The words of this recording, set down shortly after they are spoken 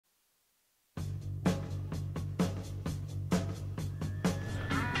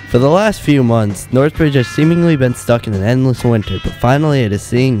For the last few months, Northbridge has seemingly been stuck in an endless winter, but finally it is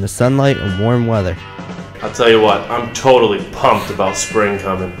seeing the sunlight and warm weather. I'll tell you what, I'm totally pumped about spring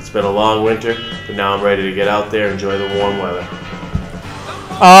coming. It's been a long winter, but now I'm ready to get out there and enjoy the warm weather.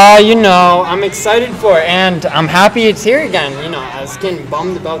 I'm excited for it, and I'm happy it's here again. I was getting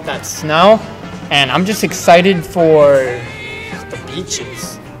bummed about that snow, and I'm just excited for the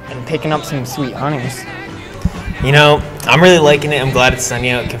beaches and picking up some sweet honeys. I'm really liking it. I'm glad it's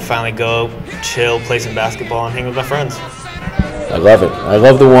sunny out. Can finally go chill, play some basketball, and hang with my friends. I love it. I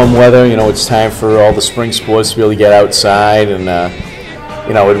love the warm weather. It's time for all the spring sports to be able to get outside, and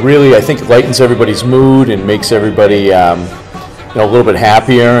it really, I think, lightens everybody's mood and makes everybody a little bit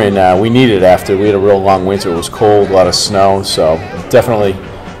happier. And we need it after we had a real long winter. It was cold, a lot of snow, so definitely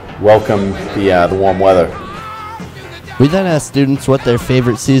welcome the warm weather. We then asked students what their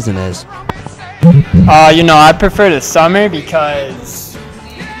favorite season is. I prefer the summer because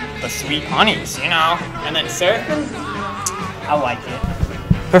the sweet honeys, and then surfing, I like it.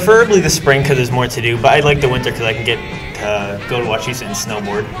 Preferably the spring because there's more to do, but I like the winter because I can get to go to Washington and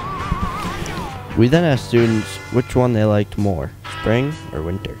snowboard. We then asked students which one they liked more, spring or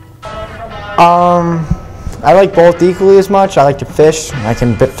winter. I like both equally as much. I like to fish. I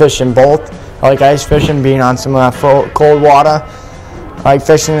can fish in both. I like ice fishing, being on some of that cold water. I like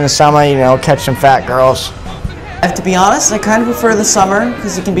fishing in the summer, catch some fat girls. I have to be honest, I kind of prefer the summer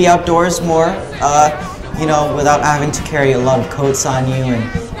because you can be outdoors more, without having to carry a lot of coats on you, and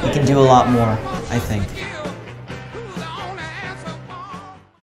you can do a lot more, I think.